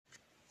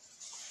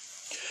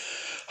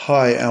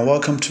Hi, and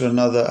welcome to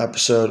another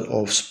episode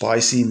of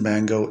Spicy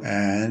Mango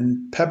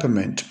and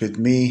Peppermint with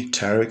me,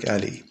 Tariq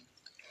Ali.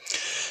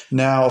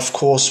 Now, of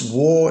course,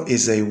 war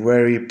is a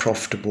very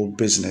profitable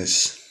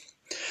business.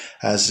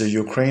 As the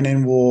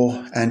Ukrainian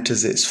war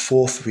enters its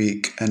fourth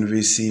week, and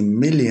we see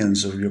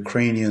millions of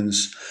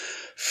Ukrainians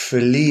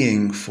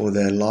fleeing for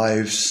their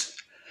lives,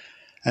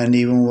 and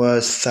even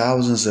worse,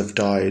 thousands have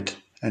died,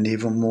 and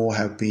even more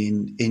have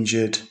been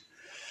injured.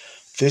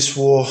 This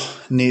war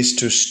needs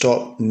to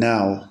stop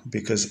now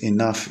because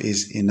enough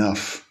is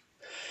enough.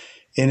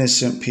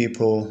 Innocent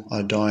people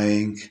are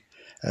dying,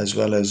 as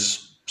well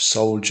as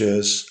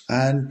soldiers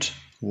and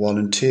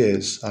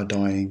volunteers are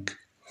dying.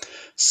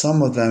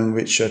 Some of them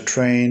which are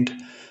trained,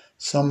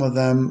 some of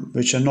them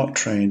which are not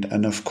trained.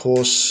 And of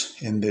course,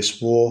 in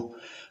this war,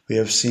 we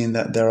have seen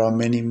that there are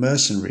many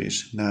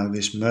mercenaries. Now,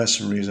 these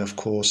mercenaries, of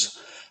course,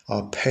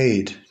 are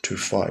paid to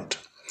fight.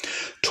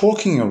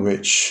 Talking of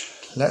which,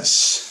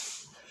 let's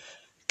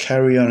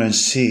carry on and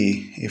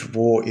see if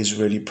war is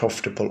really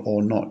profitable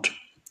or not.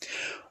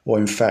 Or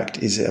in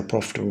fact, is it a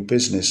profitable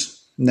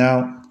business?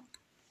 Now,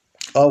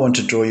 I want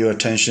to draw your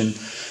attention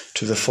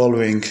to the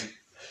following.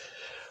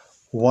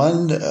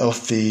 One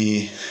of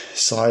the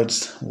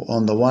sides,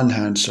 on the one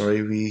hand,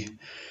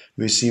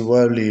 we see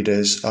world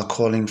leaders are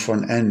calling for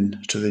an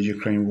end to the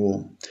Ukraine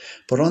war.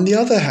 But on the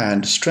other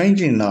hand,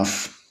 strangely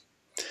enough,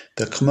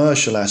 the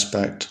commercial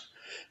aspect,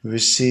 we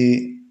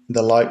see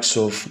the likes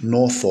of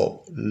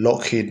Northrop,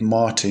 Lockheed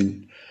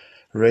Martin,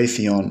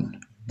 Raytheon,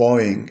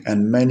 Boeing,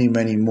 and many,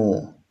 many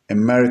more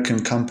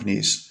American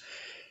companies.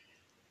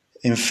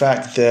 In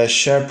fact, their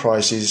share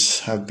prices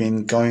have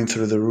been going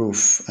through the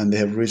roof and they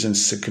have risen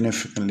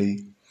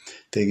significantly.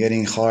 They're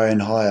getting higher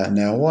and higher.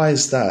 Now, why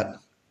is that?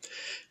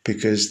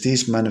 Because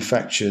these are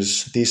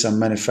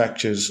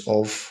manufacturers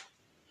of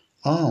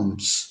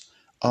arms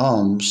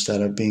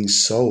that are being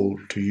sold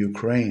to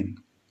Ukraine.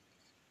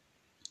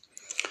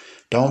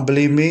 Don't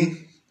believe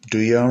me? Do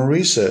your own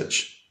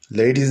research.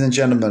 Ladies and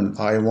gentlemen,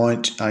 I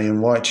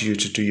invite you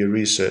to do your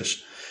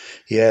research.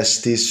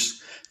 Yes,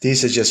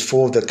 these are just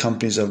four of the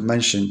companies I've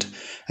mentioned.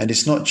 And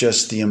it's not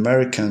just the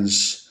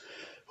Americans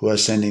who are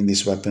sending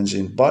these weapons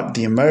in, but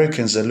the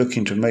Americans are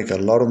looking to make a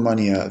lot of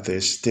money out of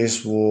this.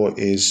 This war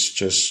is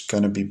just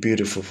going to be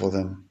beautiful for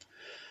them.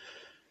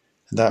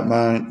 That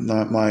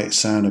might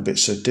sound a bit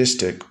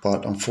sadistic,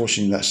 but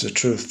unfortunately that's the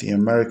truth. The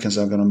Americans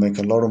are going to make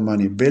a lot of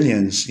money,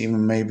 billions,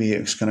 even maybe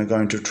it's going to go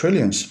into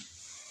trillions.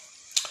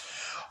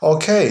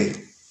 Okay,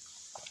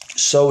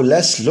 so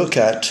let's look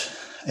at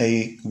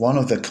one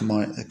of the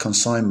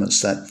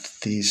consignments that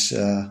these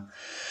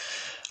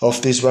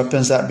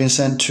weapons that have been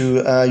sent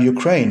to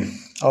Ukraine.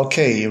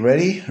 Okay, you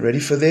ready? Ready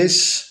for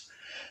this?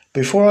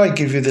 Before I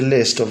give you the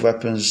list of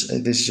weapons,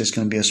 this is just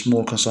going to be a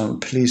small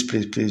consignment. Please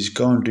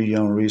go and do your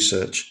own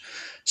research.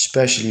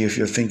 Especially if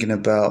you're thinking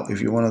about, if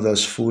you're one of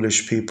those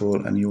foolish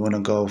people and you want to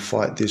go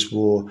fight this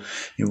war,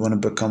 you want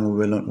to become a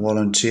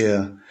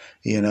volunteer,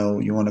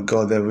 you want to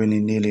go there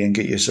willy-nilly and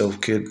get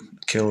yourself killed,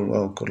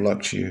 well, good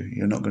luck to you.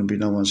 You're not going to be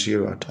no one's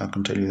hero. I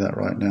can tell you that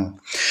right now.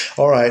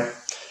 All right,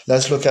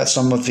 let's look at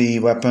some of the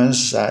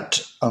weapons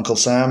that Uncle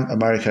Sam,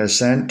 America, has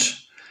sent.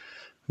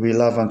 We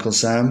love Uncle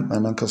Sam,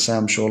 and Uncle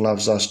Sam sure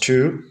loves us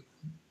too.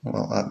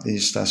 Well, at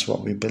least that's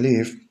what we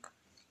believe.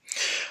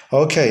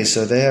 Okay,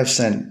 so they have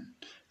sent,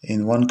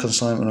 in one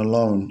consignment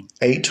alone,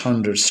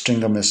 800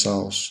 Stinger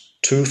missiles,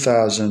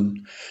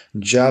 2,000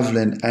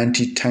 Javelin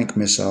anti-tank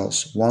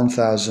missiles,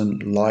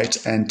 1,000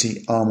 light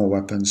anti-armor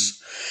weapons,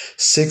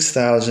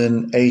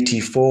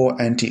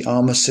 6,084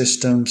 anti-armor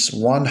systems,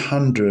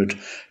 100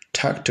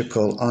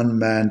 tactical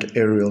unmanned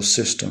aerial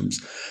systems,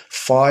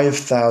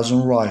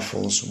 5,000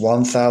 rifles,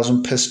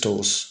 1,000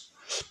 pistols,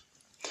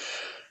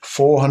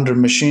 400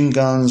 machine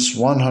guns,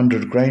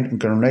 100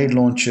 grenade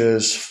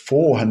launchers,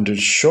 400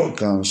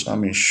 shotguns.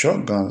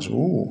 Shotguns,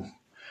 ooh.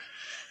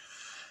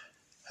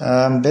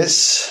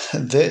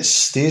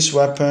 These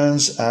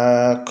weapons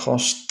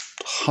cost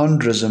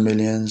hundreds of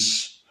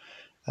millions.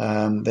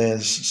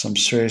 There's some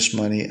serious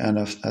money, and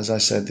as I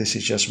said, this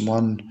is just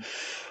one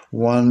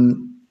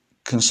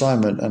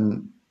consignment,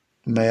 and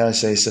may I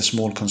say it's a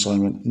small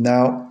consignment.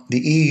 Now,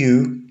 the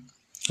EU.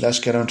 Let's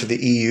get on to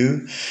the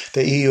EU.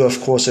 The EU,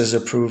 of course, has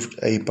approved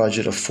a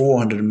budget of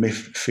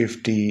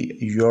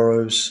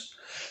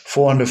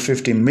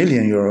 450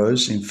 million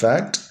euros, in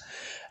fact,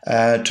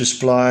 to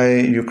supply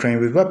Ukraine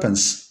with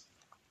weapons.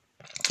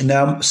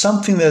 Now,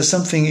 there's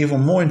something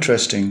even more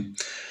interesting.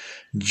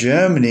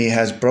 Germany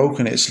has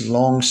broken its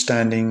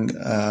long-standing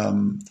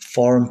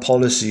foreign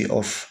policy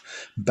of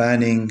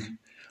banning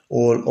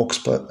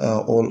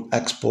all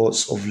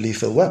exports of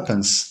lethal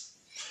weapons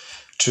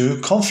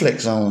to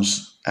conflict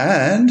zones,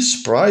 and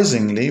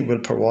surprisingly will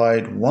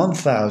provide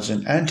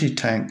 1,000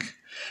 anti-tank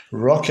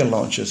rocket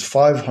launchers,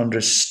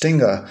 500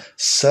 Stinger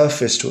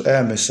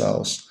surface-to-air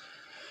missiles,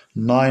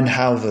 9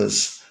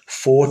 Halvers,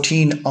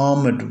 14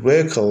 armored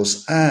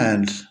vehicles,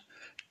 and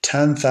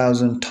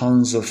 10,000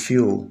 tons of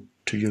fuel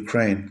to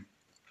Ukraine.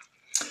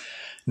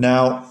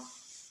 Now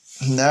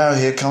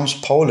here comes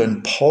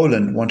Poland.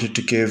 Poland wanted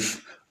to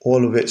give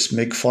all of its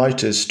MiG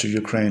fighters to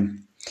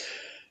Ukraine.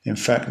 In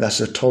fact,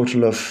 that's a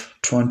total of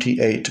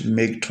 28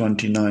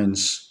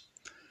 MiG-29s.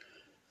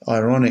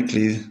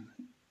 Ironically,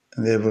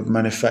 they were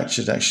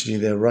manufactured, actually,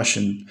 they're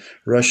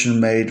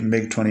Russian-made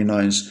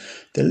MiG-29s.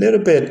 They're a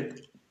little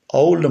bit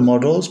older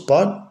models,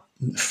 but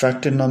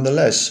effective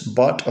nonetheless.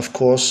 But, of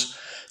course,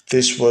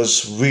 this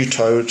was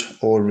vetoed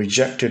or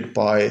rejected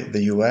by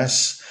the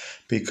US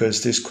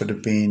because this could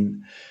have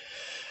been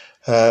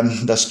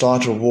the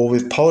start of war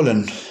with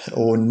Poland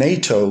or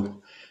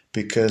NATO,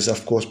 because,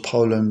 of course,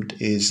 Poland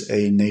is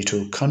a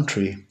NATO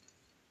country.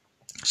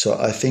 So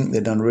I think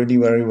they've done really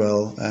very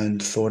well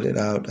and thought it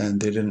out, and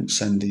they didn't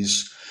send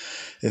these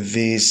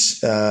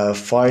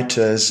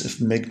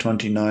fighters,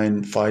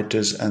 MiG-29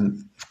 fighters,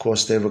 and of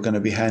course they were going to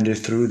be handed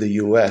through the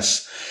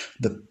US.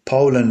 The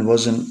Poland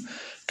wasn't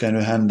going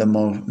to hand them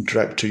on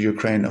direct to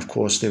Ukraine. Of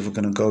course, they were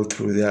going to go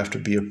through, they have to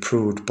be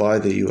approved by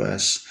the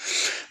US.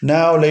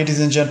 Now,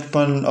 ladies and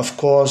gentlemen, of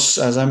course,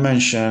 as I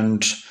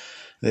mentioned,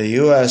 the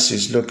US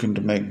is looking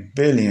to make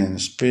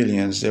billions.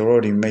 They're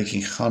already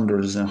making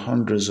hundreds and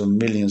hundreds of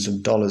millions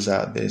of dollars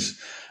out of this.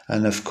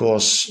 And of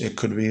course, it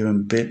could be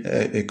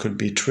it could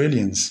be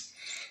trillions.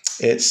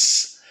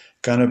 It's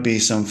going to be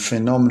some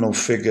phenomenal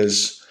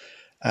figures.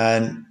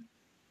 And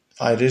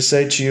I did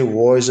say to you,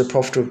 war is a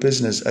profitable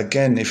business.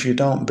 Again, if you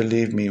don't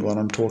believe me what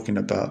I'm talking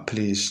about,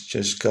 please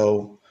just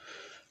go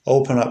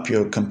open up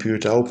your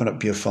computer, open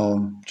up your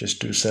phone, just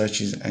do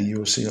searches, and you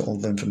will see all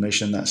the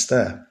information that's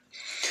there.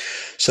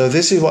 So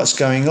this is what's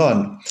going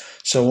on.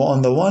 So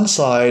on the one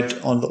side,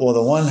 on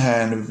the one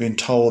hand, we've been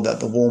told that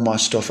the war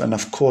must stop, and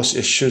of course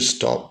it should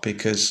stop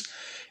because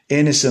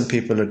innocent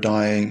people are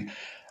dying.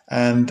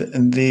 And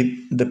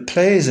the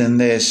players in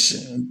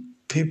this,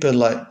 people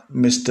like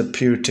Mr.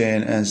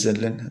 Putin and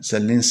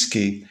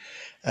Zelensky,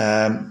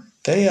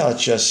 they are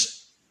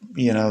just,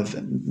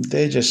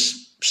 they're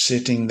just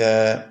sitting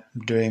there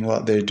doing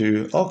what they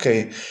do.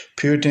 Okay,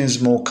 Putin's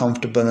more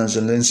comfortable than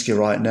Zelensky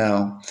right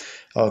now.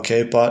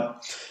 Okay,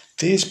 but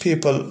these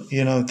people,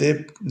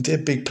 they're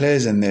big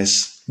players in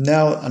this.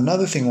 Now,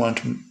 another thing I want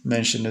to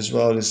mention as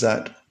well is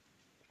that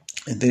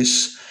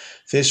this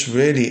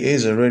really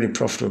is a really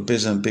profitable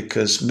business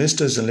because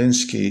Mr.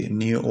 Zelensky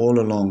knew all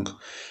along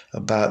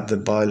about the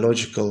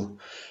biological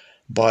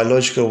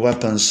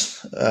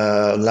weapons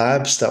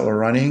labs that were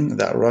running,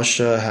 that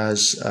Russia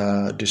has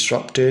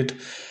disrupted,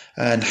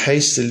 and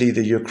hastily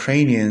the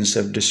Ukrainians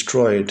have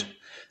destroyed.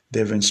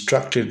 They've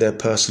instructed their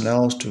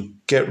personnel to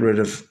get rid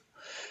of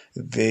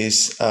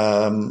these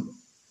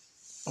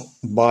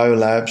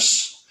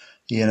biolabs,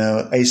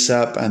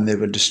 ASAP, and they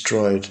were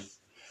destroyed.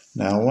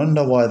 Now, I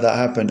wonder why that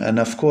happened. And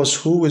of course,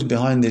 who was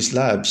behind these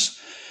labs?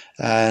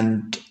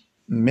 And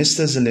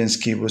Mr.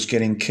 Zelensky was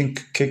getting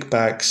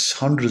kickbacks,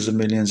 hundreds of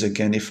millions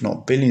again, if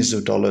not billions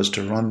of dollars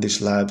to run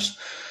these labs.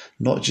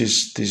 Not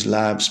just these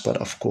labs, but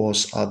of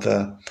course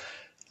other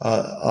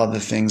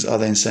things,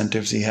 other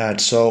incentives he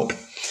had. So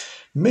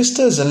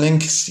Mr.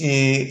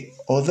 Zelensky,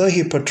 although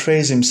he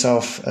portrays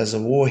himself as a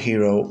war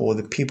hero, or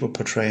the people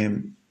portray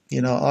him,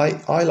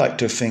 I like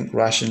to think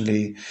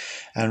rationally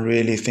and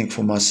really think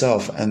for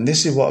myself. And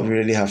this is what we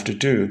really have to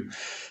do.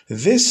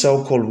 This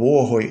so-called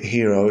war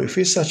hero, if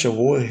he's such a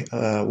war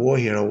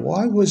hero,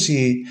 why would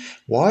you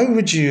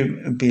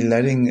be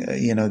letting,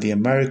 the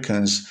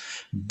Americans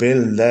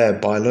build their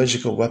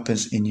biological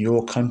weapons in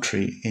your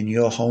country, in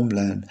your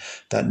homeland,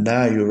 that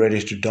now you're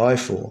ready to die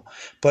for?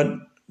 But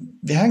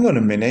hang on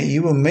a minute,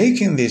 you were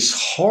making these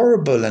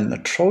horrible and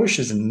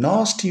atrocious and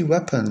nasty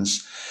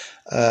weapons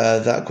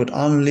that could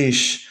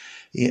unleash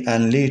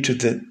and lead to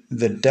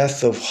the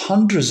death of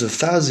hundreds of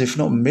thousands, if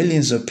not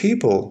millions of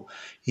people.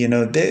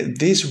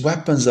 These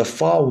weapons are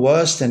far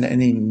worse than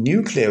any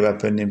nuclear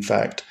weapon, in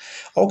fact.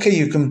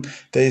 Okay,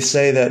 they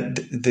say that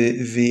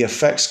the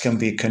effects can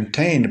be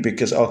contained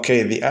because,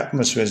 okay, the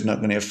atmosphere is not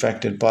going to be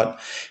affected, but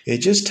it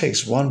just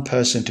takes one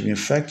person to be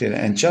infected.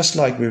 And just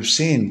like we've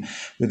seen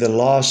with the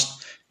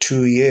last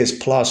 2 years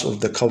plus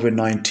of the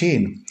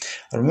COVID-19.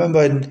 I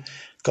remember,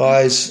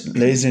 guys,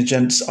 ladies and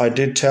gents, I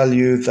did tell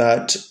you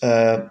that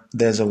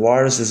there's a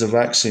virus, there's a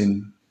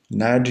vaccine.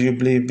 Now do you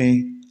believe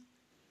me?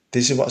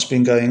 This is what's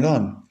been going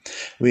on.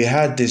 We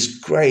had this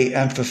great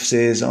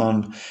emphasis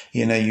on,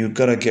 you've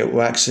got to get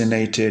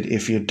vaccinated.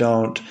 If you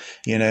don't,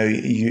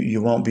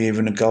 you won't be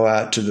able to go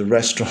out to the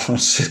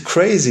restaurants. It's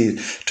crazy,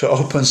 to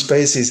open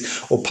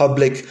spaces or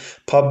public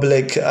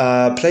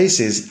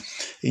places.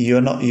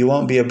 You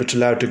won't be able to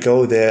allow to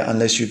go there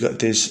unless you got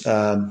this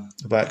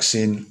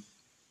vaccine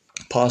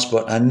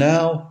passport. And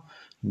now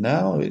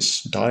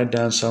it's died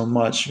down so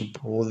much.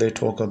 All they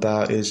talk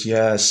about is,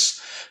 yes,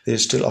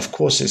 there's still, of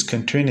course, it's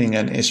continuing,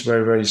 and it's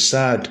very, very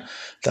sad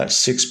that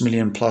 6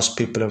 million plus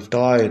people have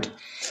died,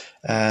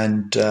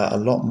 and a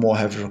lot more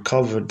have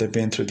recovered. They've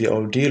been through the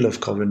ordeal of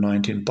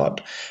COVID-19,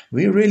 but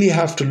we really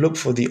have to look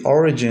for the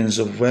origins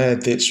of where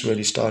this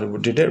really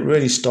started. Did it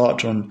really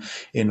start in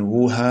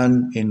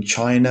Wuhan, in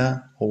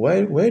China, or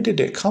where did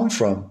it come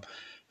from?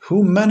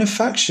 Who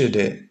manufactured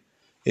it?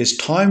 It's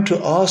time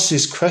to ask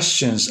these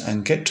questions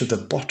and get to the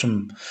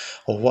bottom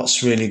of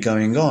what's really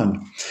going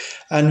on.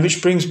 And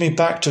which brings me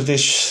back to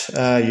this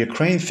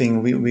Ukraine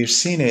thing. We've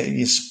seen it.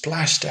 It's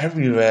splashed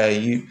everywhere.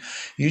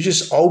 You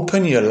just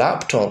open your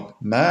laptop,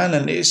 man,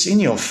 and it's in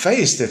your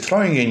face. They're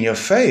throwing it in your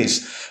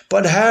face.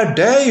 But how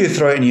dare you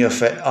throw it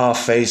in our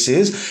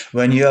faces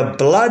when you're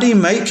bloody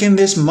making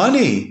this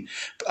money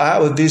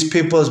out of these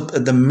people's,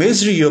 the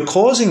misery you're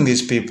causing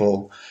these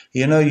people.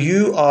 You know,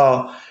 you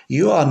are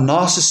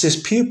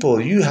narcissist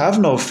people. You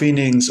have no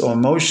feelings or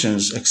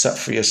emotions except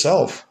for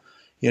yourself.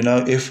 You know,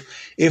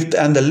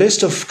 and the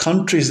list of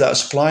countries that are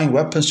supplying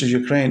weapons to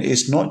Ukraine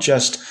is not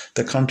just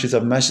the countries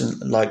I've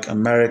mentioned, like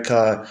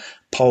America,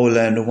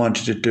 Poland who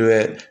wanted to do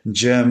it,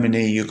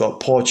 Germany, you got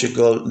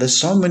Portugal. There's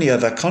so many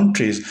other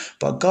countries.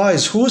 But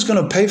guys, who's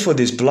going to pay for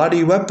these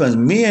bloody weapons?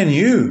 Me and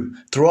you,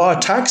 through our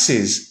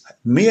taxes.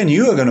 Me and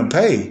you are going to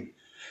pay.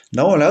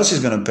 No one else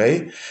is going to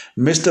pay.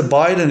 Mr.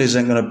 Biden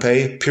isn't going to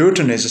pay.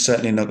 Putin is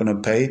certainly not going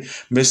to pay.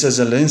 Mr.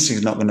 Zelensky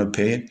is not going to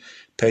pay.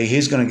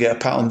 He's going to get a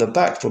pat on the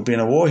back for being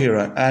a war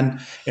hero. And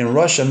in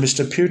Russia,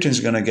 Mr. Putin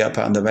is going to get a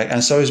pat on the back.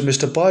 And so is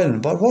Mr.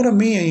 Biden. But what are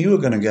me and you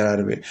going to get out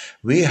of it?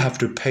 We have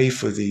to pay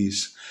for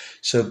these.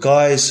 So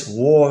guys,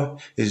 war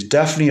is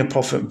definitely a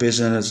profit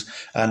business,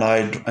 and I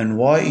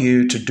invite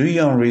you to do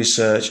your own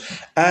research.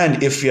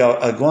 And if you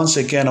are, once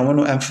again, I want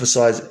to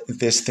emphasize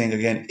this thing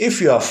again, if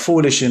you are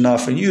foolish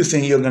enough and you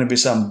think you're going to be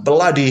some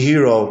bloody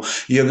hero,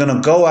 you're going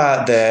to go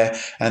out there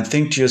and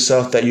think to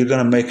yourself that you're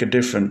going to make a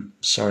difference.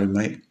 Sorry,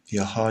 mate,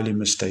 you're highly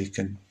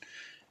mistaken.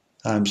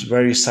 I'm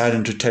very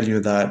saddened to tell you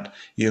that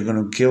you're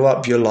going to give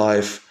up your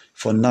life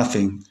for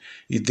nothing.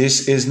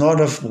 This is not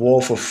a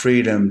war for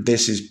freedom.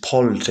 This is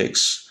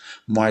politics.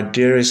 My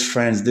dearest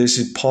friends, this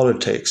is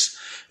politics.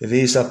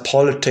 These are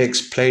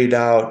politics played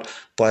out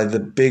by the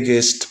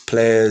biggest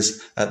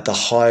players at the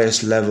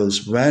highest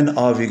levels. When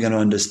are we going to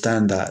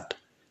understand that?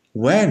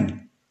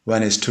 When?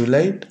 When it's too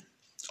late?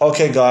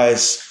 Okay,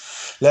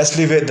 guys, let's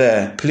leave it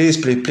there. Please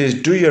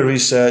do your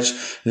research,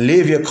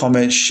 leave your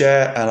comments,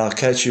 share, and I'll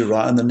catch you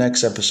right on the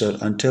next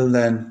episode. Until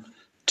then,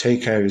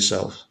 take care of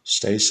yourself.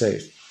 Stay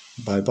safe.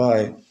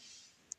 Bye-bye.